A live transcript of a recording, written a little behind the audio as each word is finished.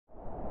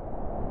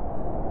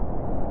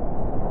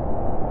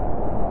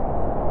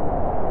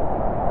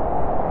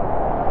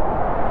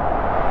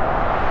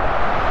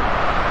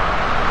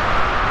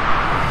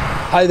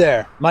Hi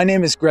there, my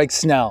name is Greg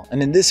Snell,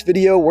 and in this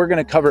video, we're going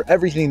to cover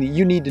everything that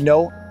you need to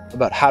know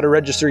about how to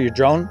register your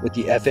drone with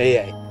the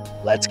FAA.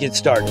 Let's get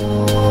started.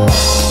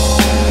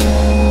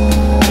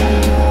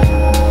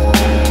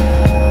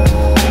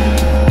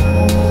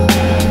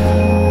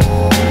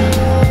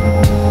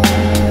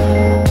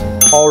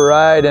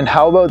 Alright, and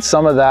how about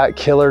some of that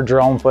killer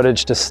drone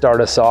footage to start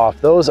us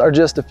off? Those are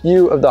just a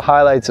few of the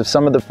highlights of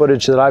some of the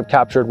footage that I've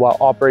captured while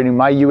operating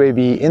my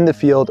UAV in the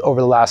field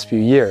over the last few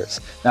years.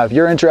 Now, if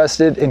you're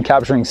interested in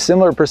capturing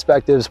similar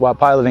perspectives while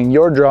piloting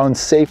your drone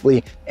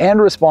safely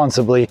and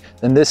responsibly,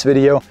 then this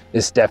video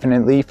is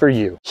definitely for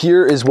you.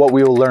 Here is what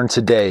we will learn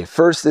today.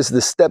 First is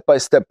the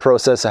step-by-step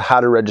process of how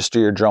to register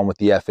your drone with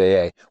the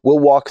FAA. We'll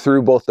walk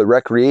through both the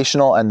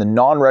recreational and the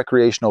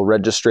non-recreational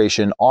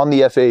registration on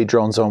the FAA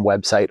Drone Zone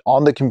website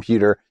on the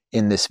computer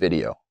in this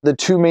video. The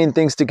two main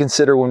things to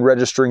consider when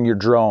registering your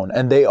drone,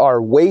 and they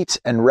are weight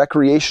and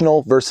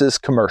recreational versus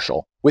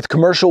commercial. With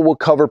commercial, we'll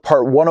cover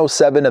part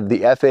 107 of the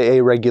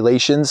FAA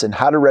regulations and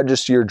how to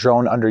register your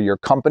drone under your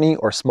company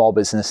or small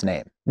business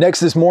name.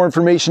 Next is more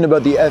information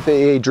about the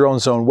FAA Drone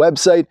Zone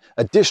website,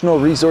 additional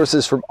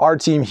resources from our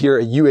team here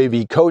at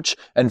UAV Coach,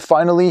 and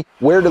finally,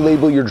 where to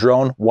label your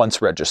drone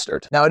once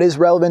registered. Now, it is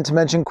relevant to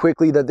mention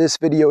quickly that this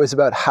video is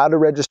about how to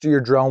register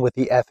your drone with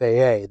the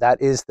FAA. That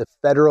is the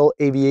Federal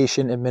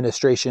Aviation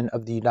Administration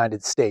of the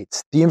United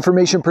States. The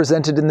information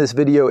presented in this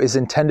video is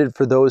intended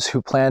for those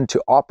who plan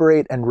to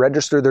operate and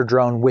register their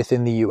drone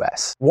within the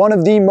US. One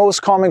of the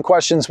most common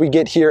questions we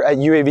get here at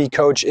UAV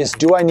Coach is,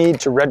 do I need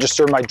to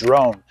register my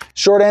drone?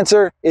 Short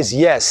answer is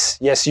yes.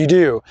 Yes, you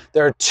do.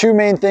 There are two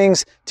main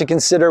things to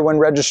consider when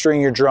registering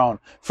your drone.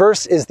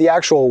 First is the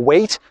actual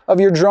weight of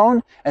your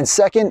drone, and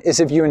second is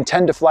if you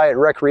intend to fly it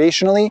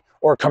recreationally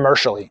or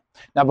commercially.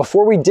 Now,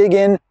 before we dig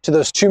into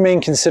those two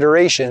main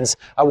considerations,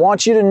 I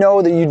want you to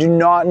know that you do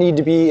not need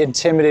to be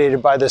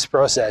intimidated by this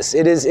process.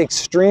 It is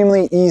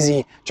extremely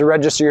easy to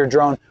register your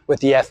drone with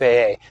the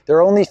FAA. There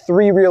are only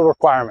three real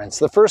requirements.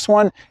 The first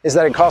one is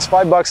that it costs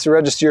 $5 to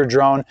register your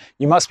drone.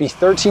 You must be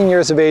 13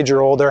 years of age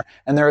or older,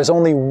 and there is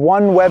only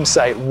one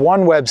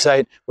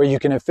website where you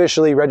can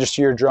officially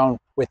register your drone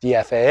with the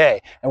FAA.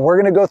 And we're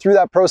going to go through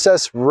that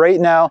process right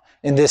now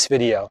in this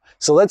video.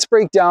 So let's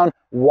break down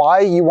why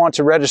you want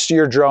to register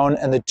your drone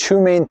and the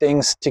two main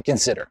things to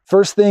consider.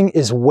 First thing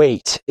is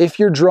weight. If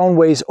your drone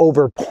weighs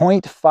over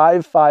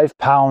 0.55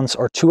 pounds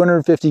or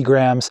 250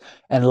 grams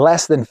and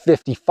less than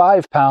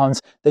 55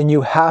 pounds, then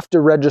you have to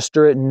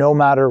register it no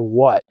matter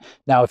what.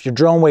 Now, if your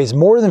drone weighs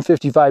more than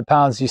 55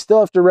 pounds, you still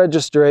have to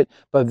register it,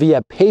 but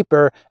via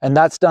paper, and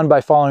that's done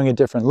by following a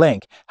different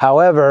link.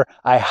 However,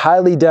 I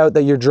highly doubt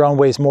that your drone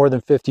weighs more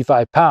than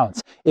 55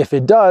 pounds. If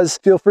it does,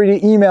 feel free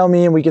to email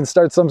me and we can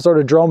start some sort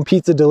of drone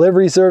pizza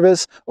delivery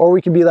service, or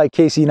we can be like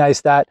Casey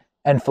Neistat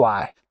and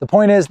fly. The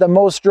point is that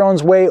most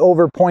drones weigh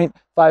over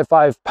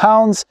 0.55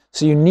 pounds,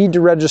 so you need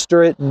to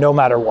register it no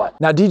matter what.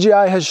 Now, DJI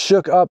has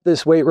shook up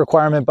this weight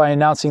requirement by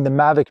announcing the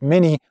Mavic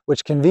Mini,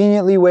 which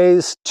conveniently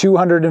weighs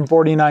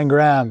 249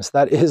 grams.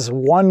 That is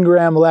 1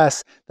 gram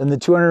less than the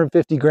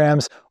 250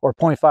 grams or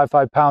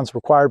 0.55 pounds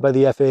required by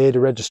the FAA to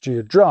register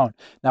your drone.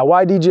 Now,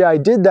 why DJI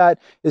did that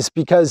is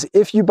because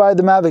if you buy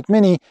the Mavic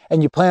Mini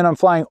and you plan on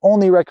flying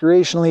only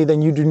recreationally,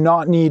 then you do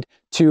not need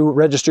to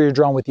register your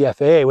drone with the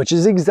FAA, which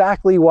is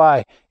exactly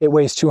why it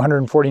weighs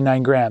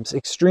 249 grams.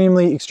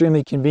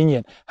 Extremely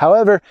convenient.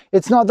 However,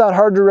 it's not that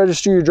hard to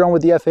register your drone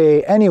with the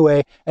FAA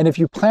anyway, and if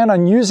you plan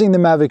on using the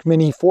Mavic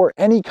Mini for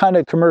any kind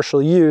of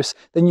commercial use,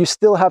 then you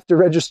still have to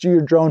register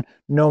your drone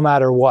no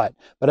matter what.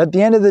 But at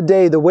the end of the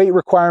day, the weight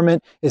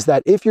requirement is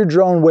that if your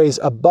drone weighs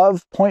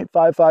above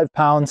 0.55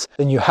 pounds,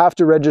 then you have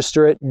to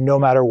register it no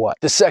matter what.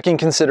 The second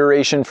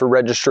consideration for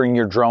registering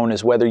your drone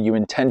is whether you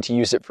intend to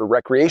use it for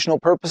recreational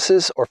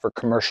purposes or for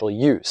commercial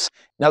use.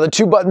 Now, the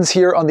two buttons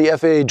here on the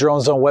FAA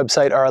Drone Zone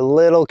website are a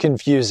little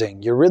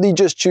confusing. You're really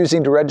just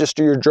choosing to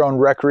register your drone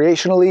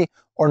recreationally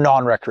or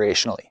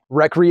non-recreationally.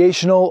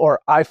 Recreational, or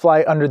I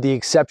fly under the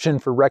exception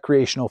for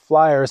recreational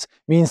flyers,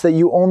 means that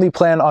you only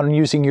plan on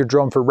using your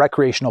drone for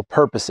recreational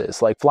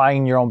purposes, like flying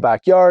in your own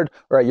backyard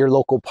or at your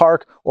local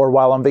park or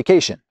while on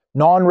vacation.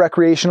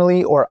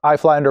 Non-recreationally, or I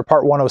fly under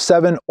part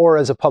 107 or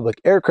as a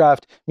public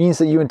aircraft, means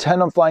that you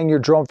intend on flying your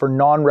drone for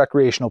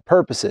non-recreational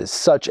purposes,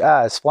 such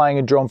as flying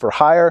a drone for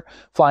hire,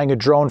 flying a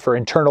drone for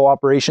internal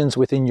operations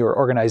within your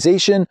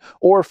organization,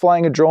 or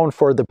flying a drone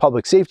for the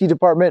public safety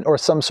department or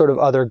some sort of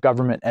other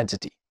government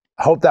entity.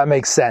 I hope that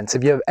makes sense.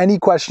 If you have any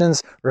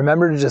questions,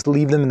 remember to just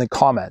leave them in the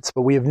comments.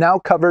 But we have now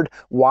covered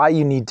why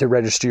you need to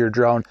register your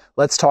drone.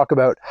 Let's talk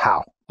about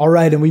how. All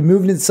right, and we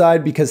moved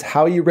inside because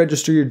how you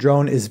register your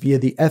drone is via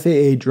the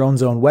FAA Drone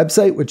Zone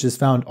website, which is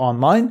found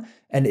online.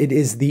 and it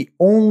is the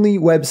only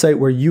website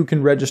where you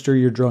can register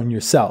your drone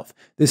yourself.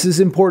 This is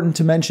important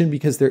to mention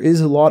because there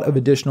is a lot of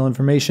additional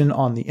information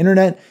on the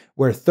internet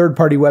where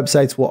third-party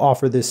websites will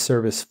offer this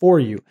service for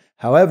you.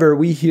 However,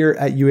 we here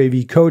at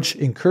UAV Coach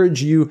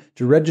encourage you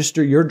to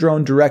register your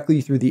drone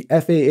directly through the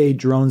FAA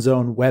Drone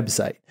Zone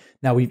website.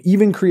 Now, we've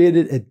even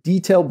created a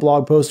detailed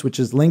blog post, which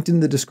is linked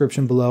in the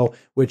description below,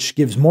 which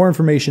gives more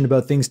information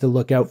about things to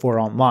look out for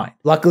online.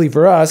 Luckily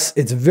for us,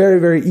 it's very,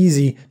 very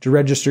easy to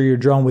register your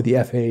drone with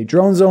the FAA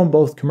Drone Zone,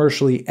 both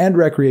commercially and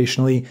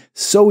recreationally.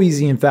 So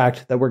easy, in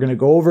fact, that we're going to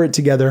go over it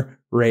together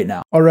right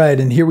now. All right,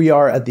 and here we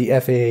are at the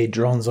FAA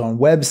Drone Zone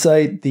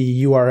website.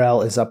 The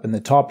URL is up in the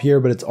top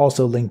here, but it's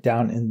also linked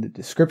down in the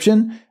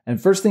description.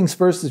 And first things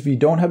first, if you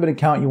don't have an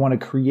account, you want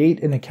to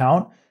create an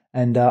account.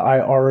 And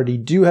I already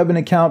do have an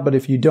account, but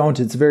if you don't,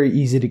 it's very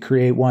easy to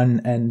create one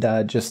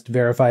and just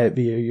verify it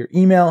via your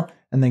email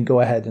and then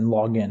go ahead and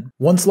log in.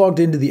 Once logged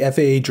into the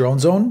FAA Drone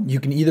Zone, you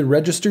can either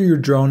register your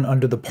drone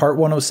under the Part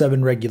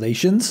 107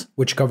 regulations,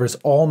 which covers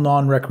all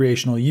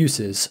non-recreational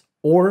uses,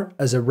 or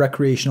as a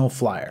recreational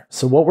flyer.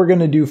 So what we're going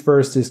to do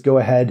first is go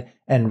ahead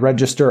and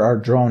register our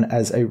drone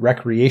as a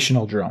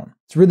recreational drone.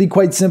 It's really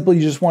quite simple. You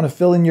just want to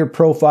fill in your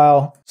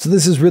profile. So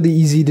this is really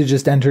easy to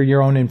just enter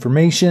your own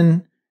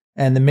information.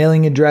 And the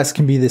mailing address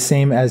can be the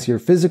same as your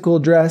physical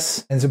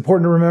address. And it's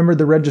important to remember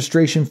the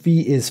registration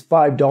fee is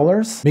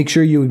 $5. Make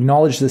sure you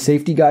acknowledge the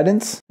safety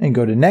guidance and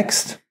go to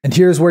next. And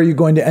here's where you're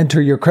going to enter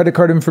your credit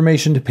card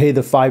information to pay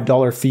the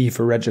 $5 fee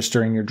for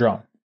registering your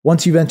drone.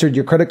 Once you've entered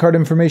your credit card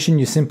information,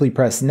 you simply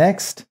press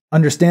next.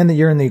 Understand that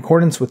you're in the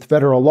accordance with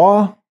federal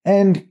law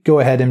and go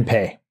ahead and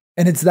pay.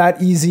 And it's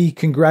that easy.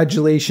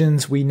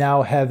 Congratulations. We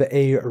now have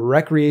a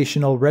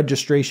recreational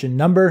registration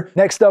number.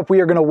 Next up, we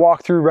are going to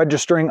walk through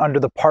registering under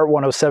the Part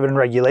 107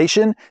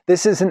 regulation.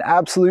 This is an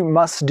absolute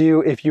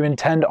must-do if you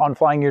intend on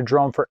flying your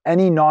drone for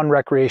any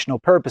non-recreational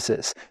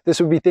purposes.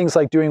 This would be things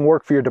like doing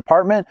work for your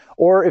department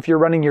or if you're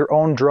running your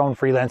own drone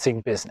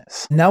freelancing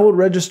business. Now we'll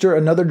register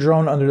another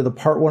drone under the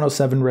Part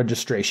 107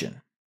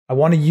 registration. I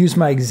want to use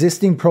my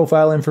existing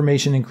profile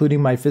information, including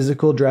my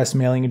physical address,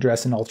 mailing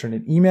address, and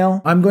alternate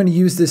email. I'm going to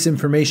use this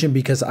information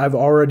because I've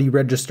already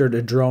registered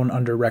a drone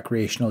under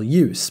recreational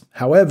use.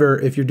 However,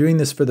 if you're doing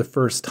this for the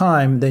first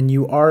time, then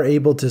you are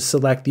able to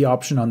select the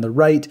option on the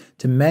right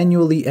to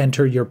manually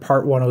enter your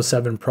Part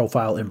 107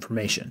 profile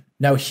information.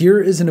 Now,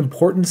 here is an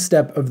important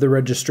step of the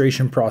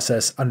registration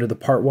process under the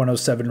Part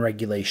 107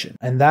 regulation,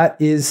 and that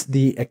is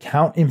the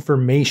account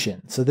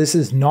information. So this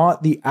is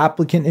not the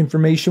applicant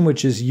information,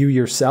 which is you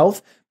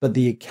yourself, but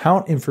the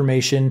account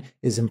information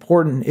is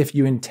important if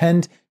you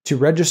intend to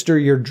register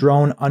your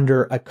drone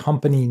under a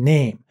company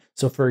name.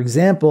 So for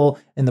example,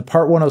 in the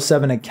Part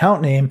 107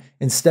 account name,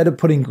 instead of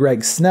putting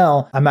Greg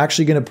Snell, I'm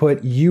actually going to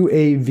put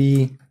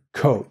UAV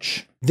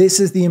Coach.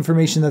 This is the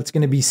information that's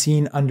going to be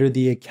seen under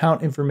the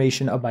account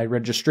information of my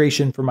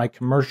registration for my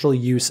commercial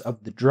use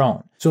of the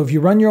drone. So if you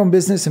run your own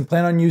business and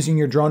plan on using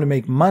your drone to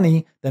make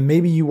money, then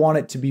maybe you want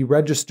it to be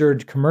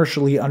registered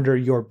commercially under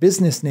your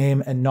business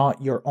name and not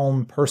your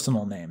own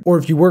personal name. Or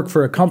if you work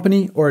for a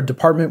company or a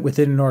department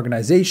within an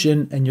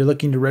organization and you're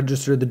looking to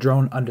register the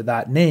drone under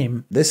that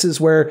name, this is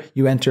where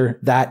you enter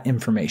that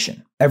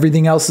information.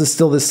 Everything else is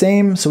still the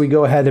same, so we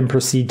go ahead and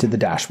proceed to the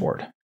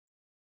dashboard.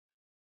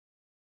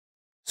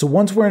 So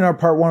once we're in our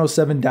Part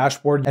 107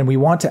 dashboard and we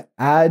want to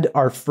add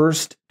our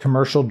first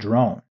commercial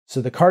drone.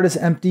 So the card is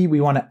empty,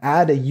 we want to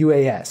add a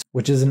UAS,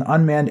 which is an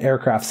unmanned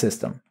aircraft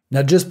system.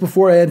 Now, just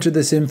before I enter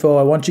this info,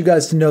 I want you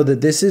guys to know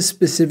that this is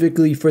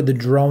specifically for the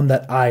drone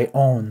that I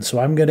own. So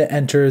I'm going to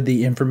enter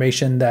the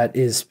information that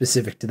is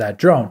specific to that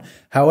drone.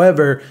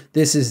 However,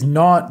 this is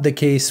not the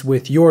case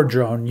with your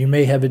drone. You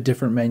may have a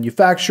different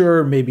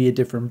manufacturer, maybe a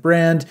different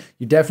brand.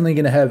 You're definitely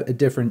going to have a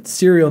different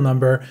serial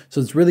number. So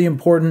it's really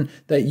important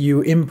that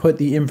you input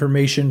the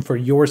information for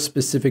your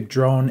specific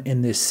drone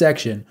in this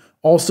section.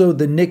 Also,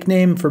 the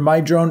nickname for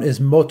my drone is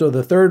Moto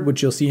the Third,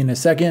 which you'll see in a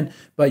second,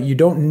 but you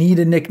don't need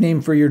a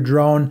nickname for your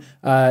drone.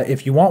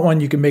 If you want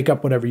one, you can make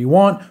up whatever you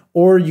want,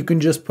 or you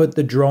can just put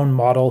the drone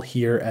model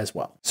here as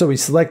well. So we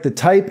select the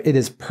type, it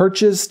is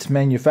purchased,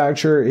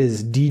 manufacturer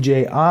is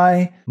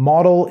DJI,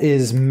 model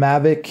is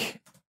Mavic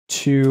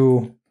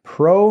 2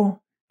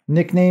 Pro,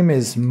 nickname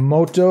is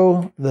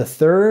Moto the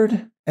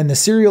Third, and the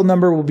serial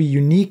number will be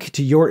unique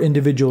to your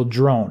individual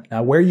drone.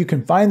 Now, where you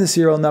can find the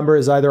serial number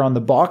is either on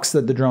the box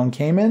that the drone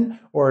came in,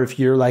 or if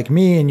you're like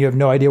me and you have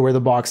no idea where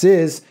the box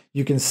is,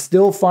 you can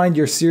still find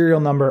your serial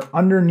number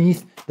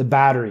underneath the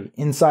battery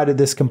inside of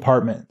this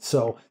compartment.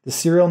 So the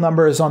serial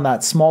number is on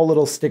that small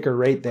little sticker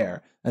right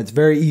there. It's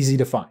very easy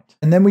to find.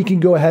 And then we can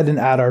go ahead and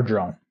add our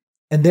drone.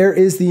 And there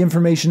is the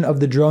information of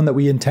the drone that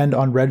we intend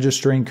on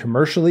registering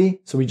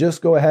commercially. So we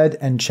just go ahead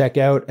and check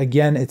out.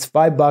 Again, it's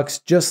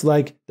 $5, just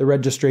like the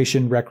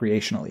registration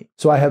recreationally.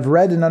 So I have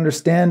read and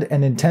understand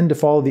and intend to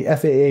follow the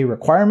FAA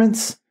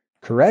requirements.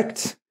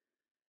 Correct.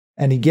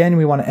 And again,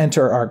 we want to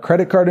enter our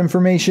credit card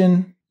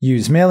information,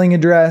 use mailing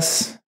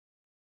address.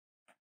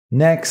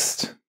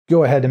 Next,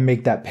 go ahead and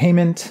make that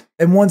payment.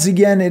 And once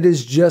again, it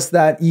is just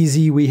that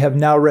easy. We have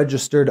now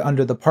registered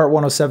under the Part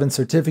 107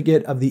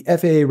 certificate of the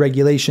FAA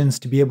regulations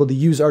to be able to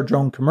use our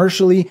drone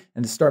commercially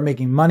and to start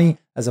making money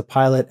as a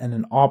pilot and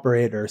an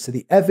operator. So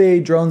the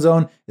FAA Drone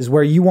Zone is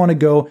where you want to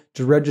go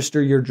to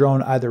register your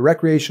drone either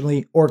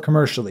recreationally or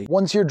commercially.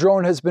 Once your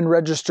drone has been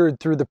registered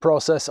through the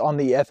process on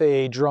the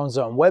FAA Drone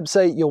Zone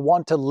website, you'll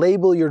want to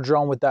label your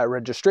drone with that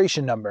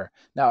registration number.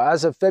 Now,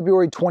 as of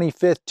February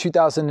 25th,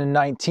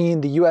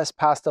 2019, the US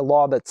passed a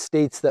law that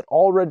states that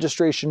all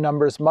registration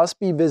numbers must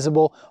be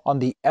visible on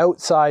the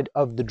outside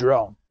of the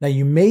drone. Now,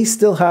 you may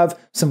still have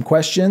some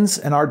questions,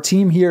 and our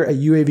team here at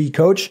UAV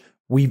Coach,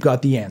 we've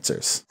got the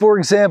answers. For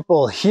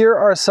example, here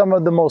are some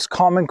of the most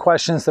common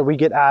questions that we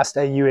get asked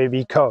at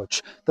UAV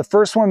Coach. The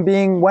first one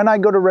being, when I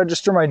go to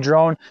register my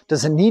drone,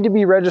 does it need to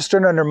be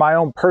registered under my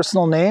own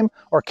personal name,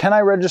 or can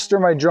I register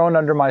my drone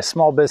under my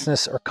small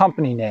business or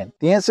company name?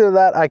 The answer to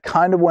that I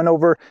kind of went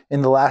over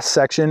in the last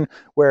section,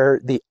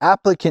 where the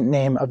applicant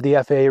name of the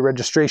FAA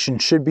registration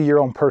should be your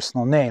own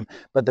personal name,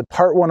 but the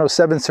Part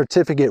 107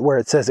 certificate where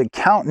it says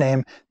account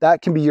name,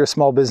 that can be your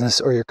small business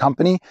or your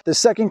company. The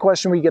second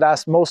question we get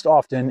asked most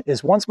often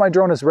is, once my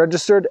drone is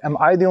registered, am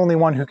I the only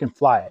one who can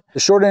fly it? The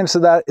short answer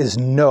to that is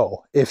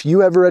no. If you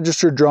have a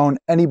registered drone,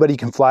 anybody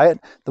can fly it.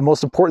 The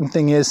most important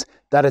thing is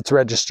that it's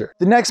registered.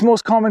 The next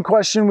most common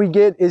question we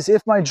get is,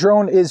 if my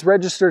drone is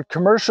registered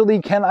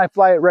commercially, can I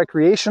fly it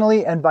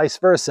recreationally, and vice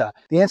versa?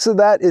 The answer to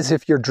that is,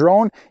 if your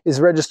drone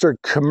is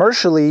registered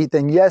commercially,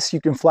 then yes,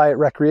 you can fly it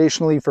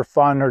recreationally for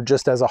fun or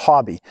just as a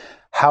hobby.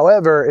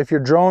 However, if your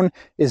drone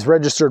is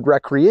registered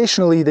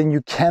recreationally, then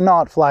you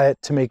cannot fly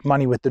it to make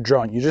money with the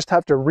drone. You just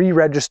have to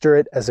re-register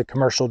it as a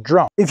commercial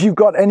drone. If you've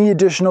got any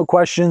additional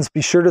questions,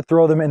 be sure to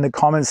throw them in the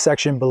comments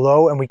section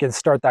below and we can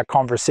start that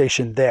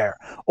conversation there.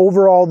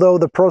 Overall though,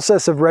 the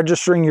process of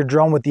registering your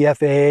drone with the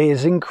FAA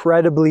is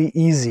incredibly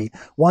easy.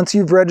 Once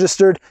you've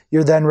registered,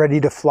 you're then ready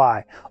to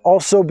fly.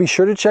 Also, be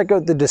sure to check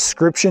out the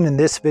description in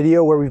this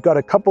video where we've got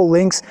a couple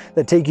links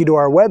that take you to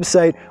our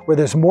website where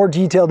there's more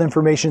detailed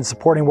information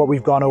supporting what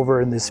we've gone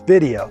over in this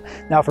video.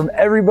 Now, from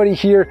everybody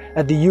here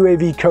at the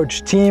UAV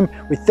Coach team,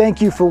 we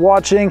thank you for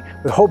watching.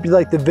 We hope you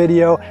liked the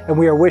video, and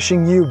we are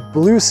wishing you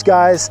blue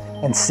skies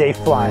and safe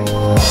flying.